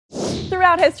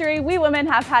Throughout history, we women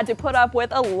have had to put up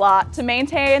with a lot to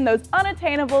maintain those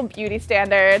unattainable beauty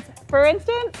standards. For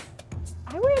instance,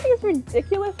 I wear these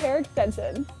ridiculous hair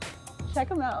extensions. Check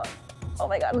them out. Oh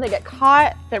my God, when they get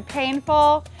caught, they're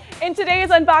painful. In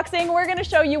today's unboxing, we're gonna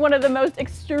show you one of the most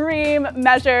extreme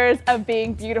measures of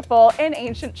being beautiful in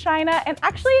ancient China and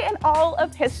actually in all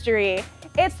of history.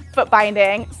 It's foot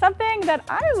binding, something that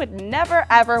I would never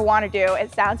ever want to do.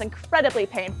 It sounds incredibly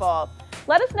painful.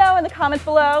 Let us know in the comments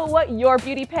below what your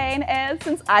beauty pain is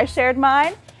since I shared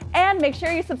mine. And make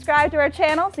sure you subscribe to our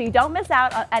channel so you don't miss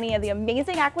out on any of the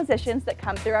amazing acquisitions that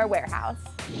come through our warehouse.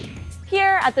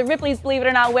 Here at the Ripley's Believe It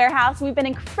or Not warehouse, we've been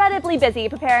incredibly busy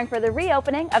preparing for the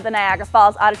reopening of the Niagara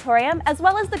Falls Auditorium, as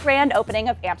well as the grand opening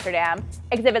of Amsterdam.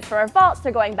 Exhibits from our vaults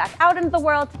are going back out into the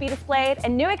world to be displayed,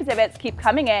 and new exhibits keep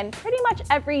coming in pretty much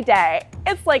every day.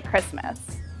 It's like Christmas.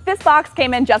 This box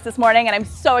came in just this morning, and I'm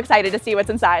so excited to see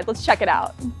what's inside. Let's check it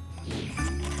out.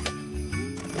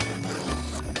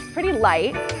 It's pretty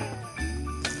light.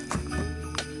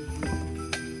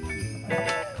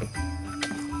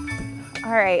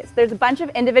 All right, so there's a bunch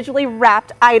of individually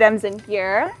wrapped items in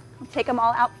here. I'll take them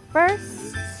all out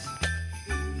first.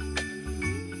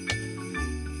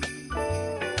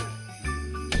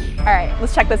 All right,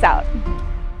 let's check this out.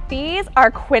 These are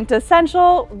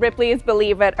quintessential Ripley's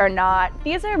Believe It or Not.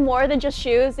 These are more than just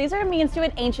shoes. These are a means to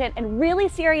an ancient and really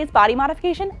serious body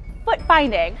modification, foot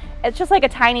binding. It's just like a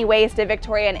tiny waist in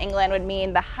Victorian England would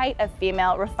mean the height of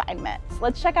female refinement. So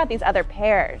let's check out these other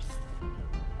pairs.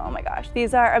 Oh my gosh,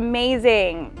 these are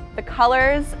amazing. The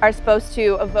colors are supposed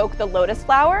to evoke the lotus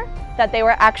flower that they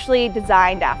were actually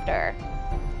designed after.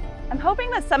 I'm hoping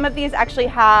that some of these actually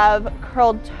have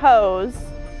curled toes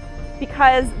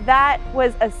because that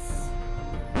was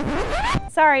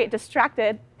sorry,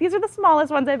 distracted. These are the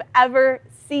smallest ones I've ever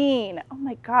seen. Oh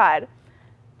my God.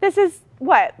 This is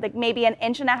what, like maybe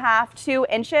 1.5 to 2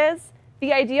 inches?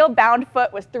 The ideal bound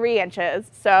foot was 3 inches.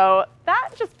 So that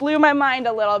just blew my mind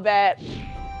a little bit.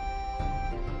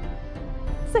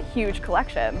 It's a huge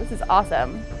collection. This is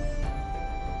awesome.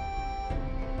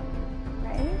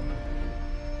 Right?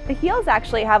 The heels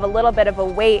actually have a little bit of a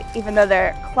weight, even though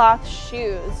they're cloth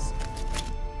shoes.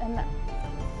 And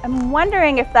I'm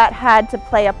wondering if that had to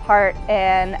play a part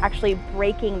in actually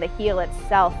breaking the heel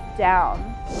itself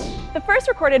down. The first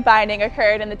recorded binding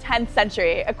occurred in the 10th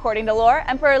century. According to lore,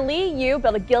 Emperor Li Yu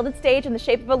built a gilded stage in the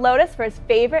shape of a lotus for his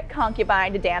favorite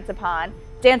concubine to dance upon.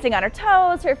 Dancing on her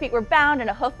toes, her feet were bound in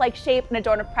a hoof-like shape and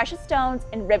adorned with precious stones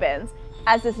and ribbons.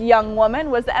 As this young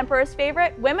woman was the emperor's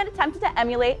favorite, women attempted to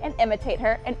emulate and imitate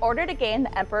her in order to gain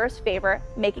the emperor's favor,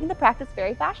 making the practice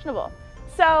very fashionable.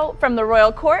 So, from the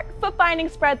royal court, foot binding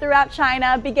spread throughout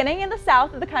China, beginning in the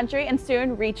south of the country and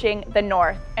soon reaching the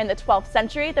north. In the 12th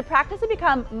century, the practice had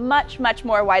become much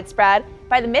more widespread.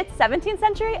 By the mid-17th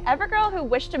century, every girl who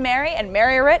wished to marry and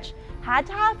marry rich had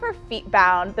to have her feet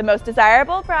bound. The most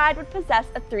desirable bride would possess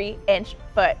a 3-inch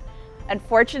foot.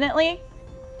 Unfortunately,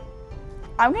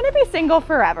 I'm gonna be single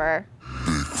forever.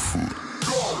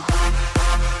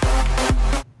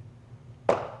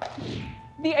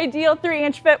 The ideal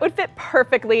 3-inch foot would fit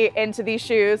perfectly into these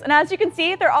shoes. And as you can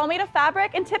see, they're all made of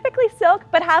fabric and typically silk,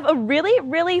 but have a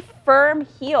really firm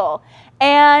heel.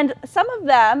 And some of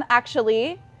them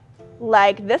actually,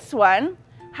 like this one,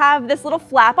 have this little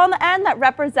flap on the end that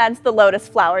represents the lotus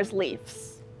flower's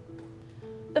leaves.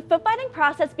 The foot binding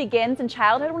process begins in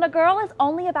childhood when a girl is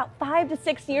only about 5 to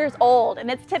 6 years old, and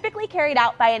it's typically carried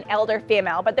out by an elder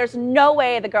female, but there's no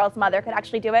way the girl's mother could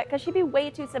actually do it because she'd be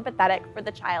way too sympathetic for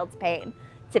the child's pain.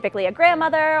 Typically a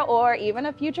grandmother or even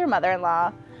a future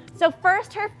mother-in-law. So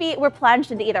first her feet were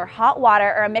plunged into either hot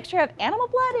water or a mixture of animal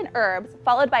blood and herbs,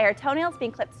 followed by her toenails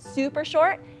being clipped super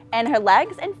short and her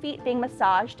legs and feet being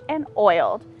massaged and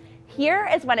oiled. Here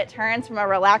is when it turns from a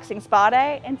relaxing spa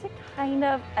day into kind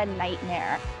of a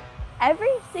nightmare.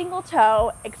 Every single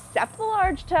toe, except the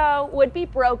large toe, would be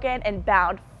broken and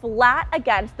bound flat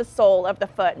against the sole of the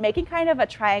foot, making kind of a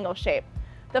triangle shape.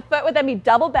 The foot would then be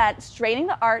double bent, straining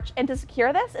the arch, and to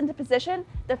secure this into position,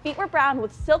 the feet were bound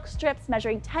with silk strips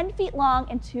measuring 10 feet long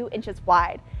and 2 inches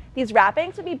wide. These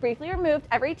wrappings would be briefly removed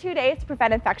every 2 days to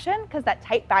prevent infection because that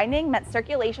tight binding meant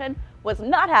circulation was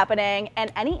not happening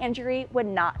and any injury would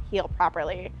not heal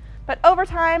properly. But over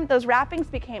time, those wrappings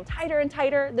became tighter and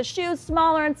tighter, the shoes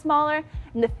smaller and smaller,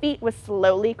 and the feet was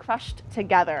slowly crushed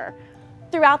together.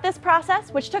 Throughout this process,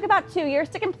 which took about 2 years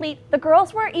to complete, the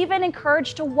girls were even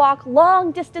encouraged to walk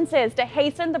long distances to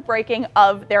hasten the breaking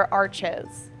of their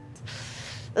arches.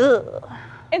 Ugh.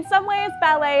 In some ways,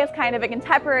 ballet is kind of a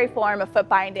contemporary form of foot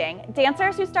binding.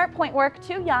 Dancers who start point work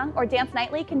too young or dance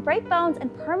nightly can break bones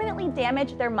and permanently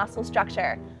damage their muscle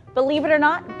structure. Believe it or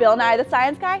not, Bill Nye the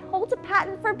Science Guy holds a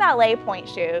patent for ballet point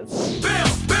shoes.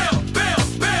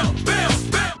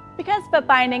 Because foot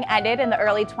binding ended in the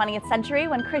early 20th century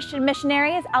when Christian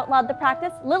missionaries outlawed the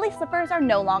practice, lily slippers are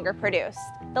no longer produced.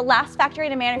 The last factory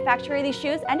to manufacture these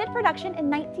shoes ended production in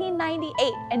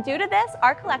 1998, and due to this,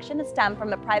 our collection is stemmed from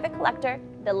the private collector,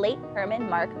 the late Herman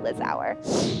Mark Lizauer.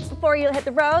 Before you hit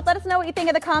the road, let us know what you think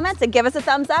in the comments and give us a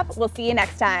thumbs up. We'll see you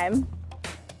next time.